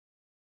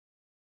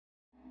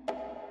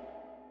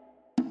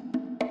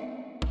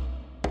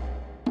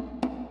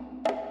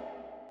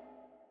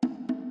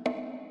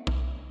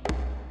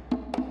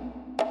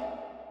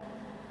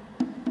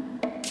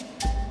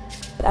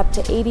up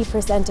to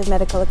 80% of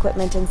medical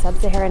equipment in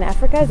sub-Saharan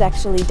Africa is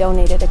actually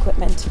donated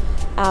equipment.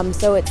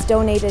 So it's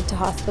donated to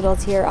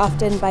hospitals here,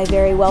 often by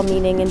very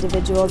well-meaning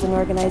individuals and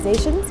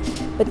organizations,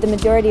 but the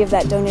majority of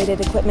that donated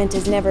equipment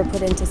is never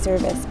put into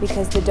service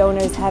because the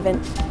donors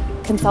haven't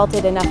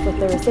consulted enough with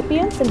the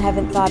recipients and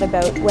haven't thought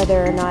about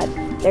whether or not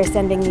they're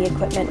sending the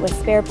equipment with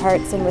spare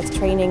parts and with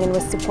training and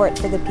with support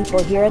for the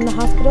people here in the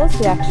hospitals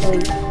who actually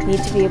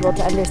need to be able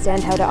to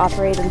understand how to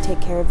operate and take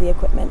care of the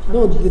equipment.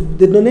 No,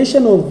 the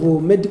donation of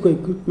medical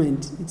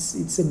equipment,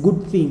 it's a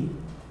good thing.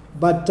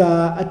 But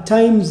at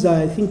times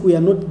I think we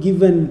are not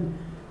given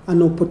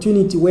an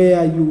opportunity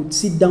where you would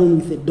sit down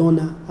with a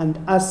donor and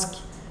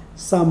ask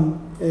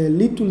some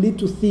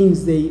little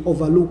things they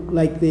overlook,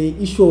 like the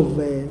issue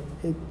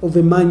of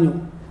a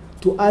manual.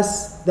 To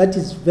us, that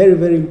is very,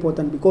 very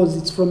important because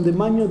it's from the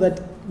manual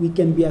that we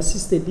can be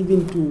assisted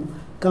even to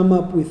come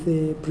up with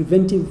a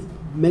preventive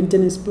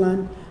maintenance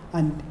plan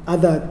and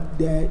other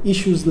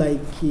issues like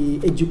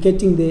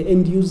educating the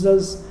end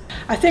users.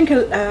 I think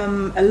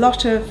a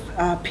lot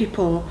of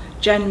people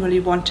generally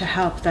want to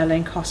help their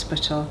link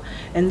hospital,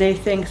 and they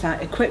think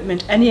that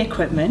equipment, any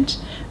equipment,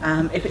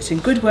 if it's in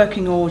good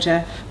working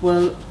order,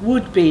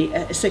 would be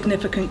a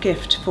significant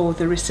gift for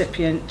the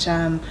recipient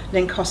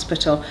link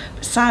hospital.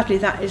 But sadly,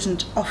 that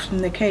isn't often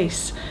the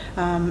case.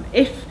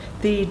 If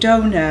the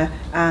donor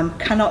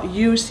cannot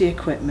use the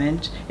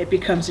equipment, it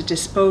becomes a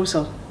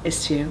disposal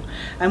issue,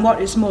 and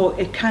what is more,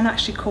 it can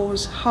actually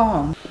cause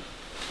harm.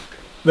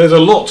 There's a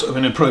lot of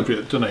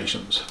inappropriate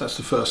donations, that's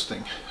the first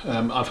thing.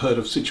 I've heard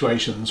of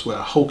situations where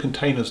whole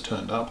containers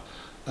turned up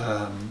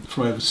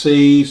from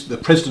overseas, the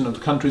president of the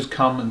country's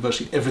come and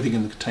virtually everything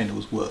in the container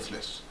was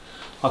worthless.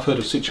 I've heard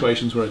of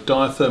situations where a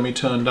diathermy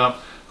turned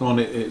up and on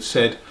it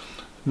said,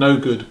 no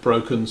good,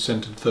 broken,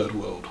 sent to third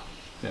world.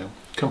 You know,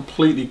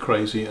 completely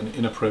crazy and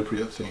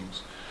inappropriate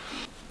things.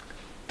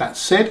 That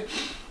said,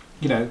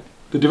 you know,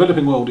 the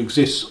developing world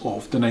exists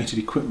of donated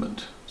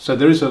equipment. So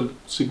there is a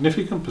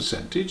significant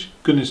percentage,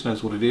 goodness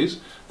knows what it is,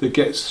 that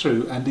gets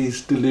through and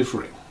is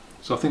delivering.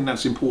 So I think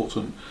that's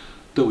important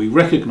that we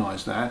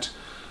recognise that.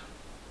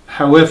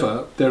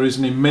 However, there is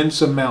an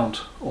immense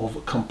amount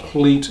of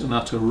complete and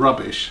utter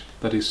rubbish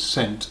that is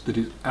sent that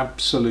is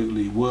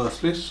absolutely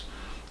worthless,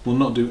 will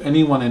not do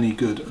anyone any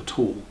good at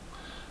all,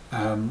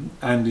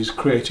 and is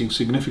creating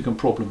significant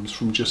problems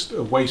from just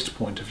a waste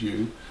point of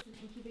view.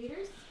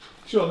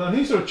 Sure, now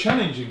these are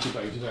challenging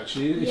incubators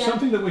actually. It's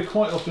something that we're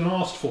quite often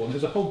asked for, and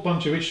there's a whole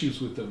bunch of issues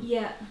with them.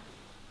 Yeah.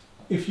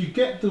 If you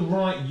get the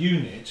right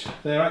unit,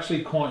 they're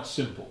actually quite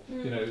simple,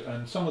 you know,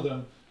 and some of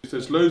them,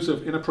 there's loads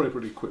of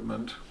inappropriate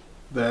equipment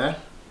there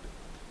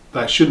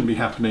that shouldn't be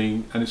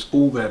happening, and it's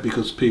all there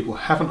because people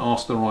haven't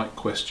asked the right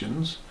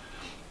questions,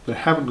 they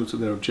haven't looked at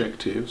their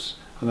objectives,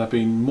 and they're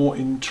being more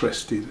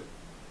interested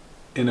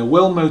in a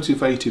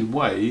well-motivated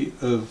way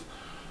of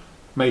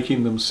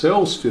making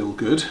themselves feel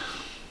good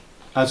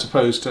as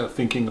opposed to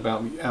thinking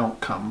about the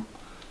outcome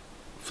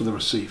for the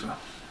receiver.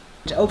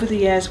 Over the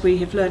years we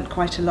have learnt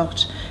quite a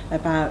lot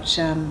about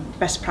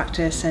best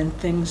practice and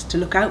things to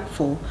look out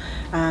for.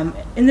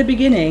 In the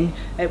beginning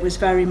it was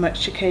very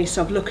much a case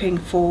of looking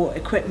for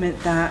equipment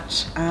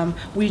that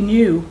we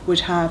knew would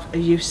have a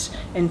use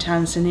in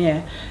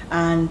Tanzania,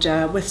 and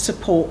with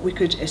support we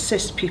could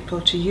assist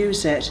people to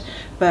use it,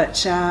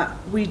 but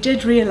we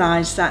did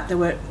realise that there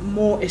were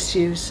more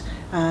issues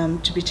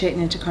to be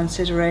taken into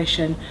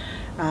consideration.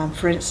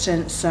 For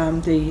instance,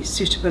 the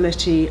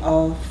suitability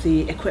of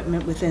the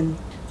equipment within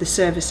the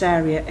service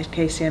area at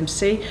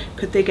KCMC.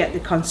 Could they get the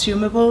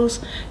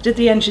consumables? Did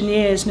the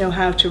engineers know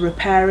how to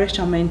repair it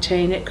or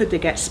maintain it? Could they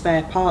get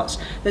spare parts?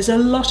 There's a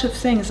lot of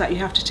things that you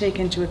have to take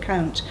into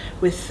account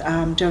with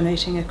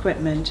donating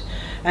equipment.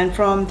 And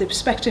from the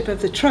perspective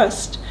of the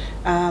Trust,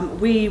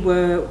 we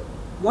were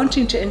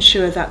wanting to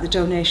ensure that the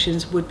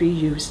donations would be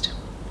used.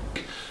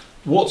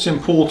 What's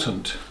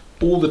important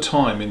all the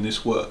time in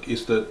this work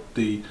is that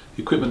the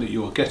equipment that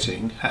you are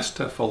getting has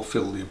to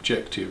fulfill the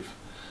objective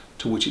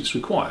to which it's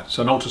required.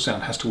 So an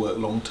ultrasound has to work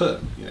long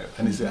term, you know,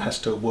 and it has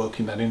to work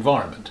in that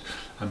environment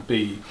and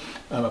be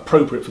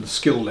appropriate for the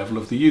skill level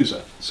of the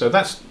user. So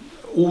that's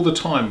all the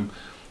time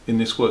in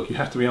this work. You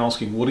have to be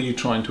asking, what are you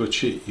trying to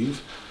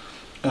achieve?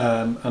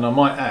 And I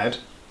might add,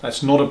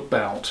 that's not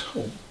about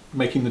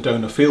making the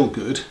donor feel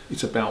good.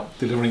 It's about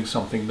delivering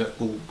something that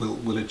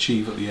will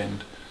achieve at the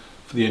end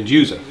for the end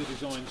user.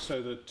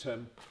 So that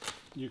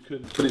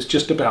but it's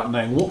just about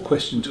knowing what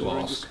question to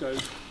ask,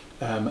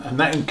 and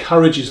that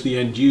encourages the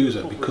end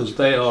user because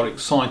they are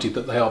excited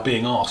that they are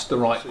being asked the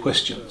right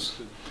questions,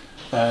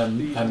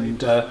 and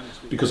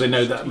because they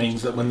know that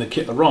means that when the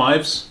kit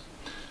arrives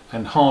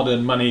and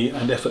hard-earned money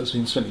and effort has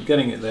been spent in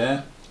getting it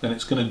there, then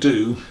it's going to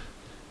do,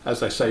 as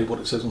they say, what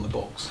it says on the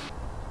box.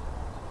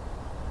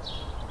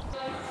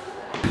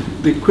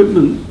 The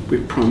equipment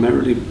we've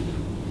primarily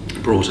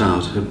brought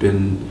out have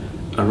been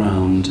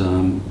around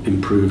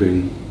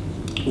improving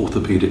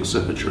orthopaedic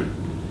surgery.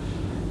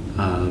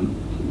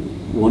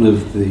 One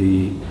of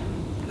the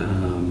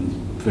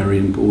very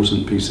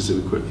important pieces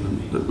of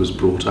equipment that was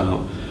brought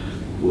out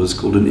was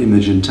called an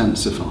image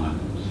intensifier.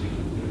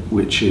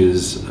 which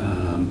is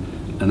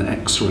an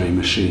X-ray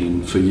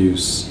machine for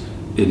use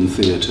in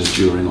theatre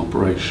during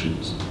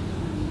operations.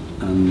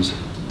 And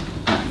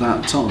at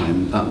that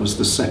time, that was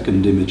the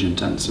second image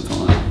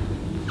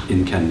intensifier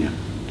in Kenya.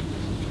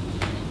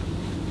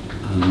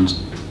 And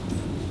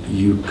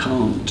you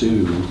can't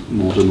do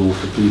modern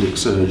orthopaedic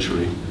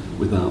surgery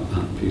without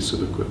that piece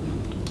of equipment.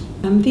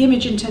 The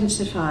image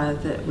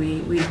intensifier that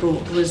we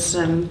bought was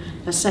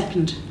a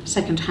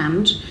second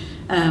hand,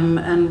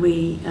 and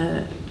we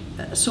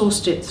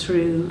sourced it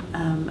through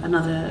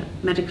another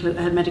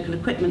medical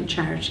equipment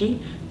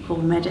charity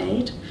called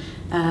MedAid,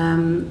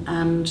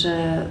 and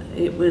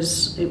it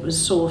was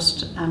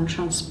sourced and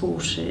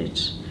transported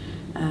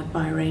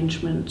by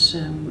arrangement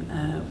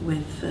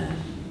with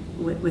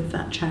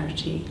that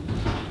charity.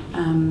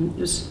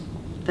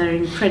 They're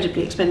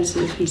incredibly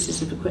expensive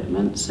pieces of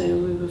equipment, so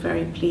we were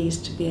very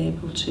pleased to be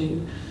able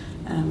to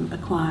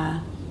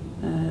acquire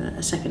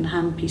a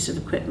second-hand piece of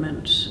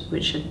equipment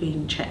which had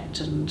been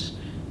checked and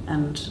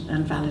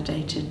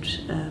validated.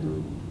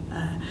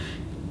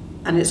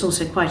 And it's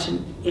also quite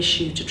an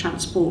issue to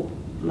transport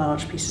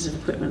large pieces of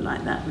equipment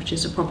like that, which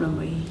is a problem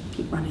we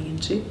keep running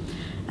into.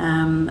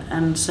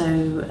 And so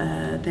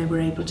they were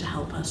able to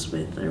help us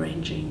with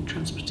arranging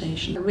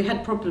transportation. We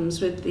had problems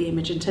with the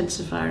image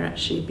intensifier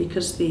actually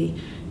because the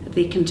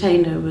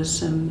container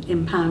was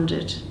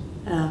impounded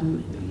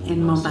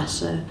in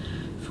Mombasa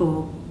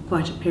for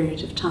quite a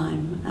period of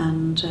time,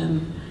 and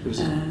it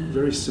was a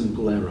very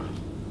simple error.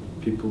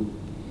 People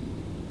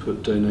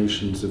put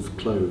donations of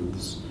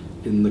clothes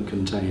in the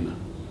container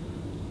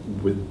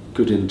with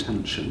good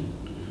intention,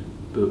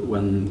 but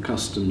when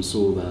Customs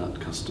saw that,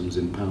 Customs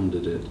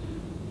impounded it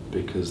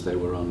because they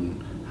were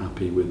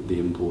unhappy with the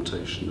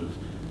importation of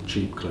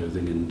cheap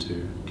clothing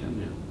into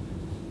Kenya.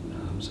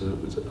 So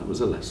that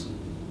was a lesson.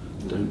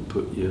 Don't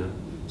put your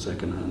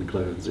second-hand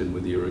clothes in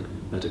with your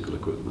medical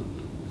equipment.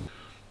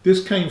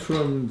 This came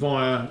from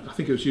via, I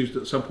think it was used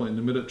at some point in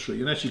the military,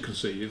 and as you can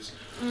see,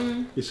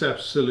 it's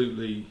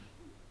absolutely,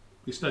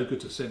 it's no good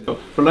to send it.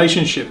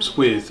 Relationships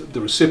with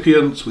the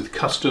recipients, with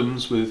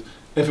Customs, with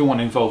everyone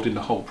involved in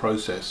the whole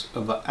process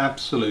are the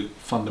absolute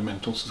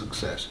fundamental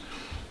success.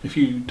 If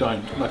you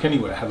don't, like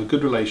anywhere, have a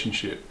good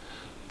relationship,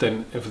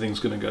 then everything's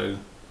going to go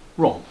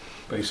wrong,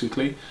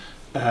 basically,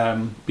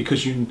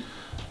 because you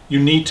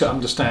need to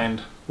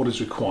understand what is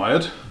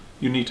required,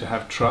 you need to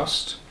have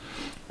trust,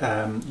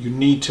 you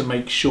need to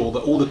make sure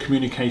that all the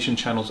communication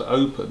channels are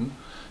open,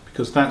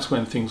 because that's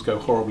when things go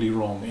horribly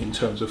wrong in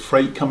terms of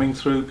freight coming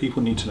through.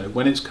 People need to know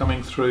when it's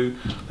coming through,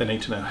 they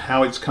need to know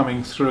how it's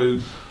coming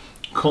through,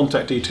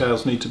 contact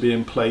details need to be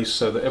in place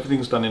so that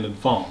everything's done in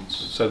advance,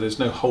 so there's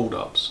no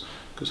hold-ups,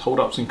 because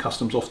hold-ups in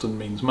Customs often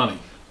means money,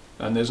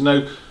 and there's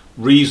no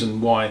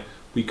reason why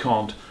we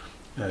can't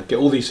get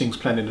all these things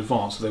planned in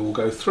advance so they will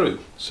go through.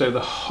 So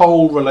the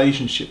whole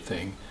relationship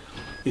thing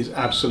is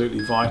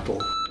absolutely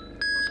vital.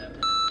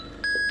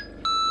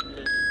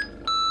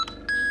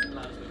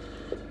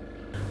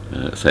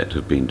 SET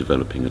have been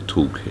developing a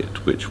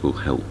toolkit which will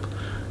help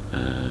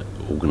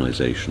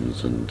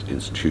organisations and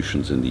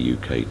institutions in the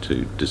UK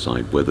to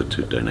decide whether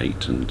to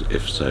donate, and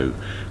if so,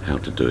 how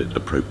to do it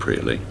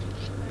appropriately.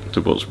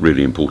 So what's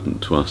really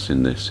important to us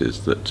in this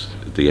is that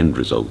the end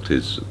result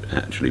is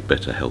actually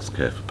better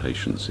healthcare for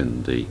patients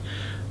in the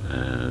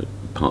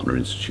partner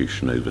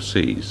institution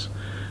overseas,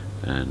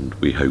 and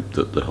we hope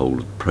that the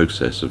whole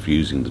process of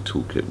using the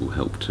toolkit will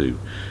help to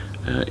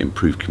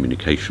improve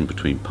communication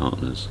between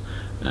partners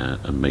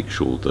and make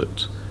sure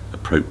that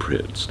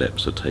appropriate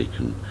steps are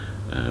taken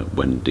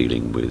when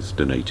dealing with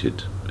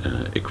donated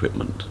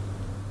equipment.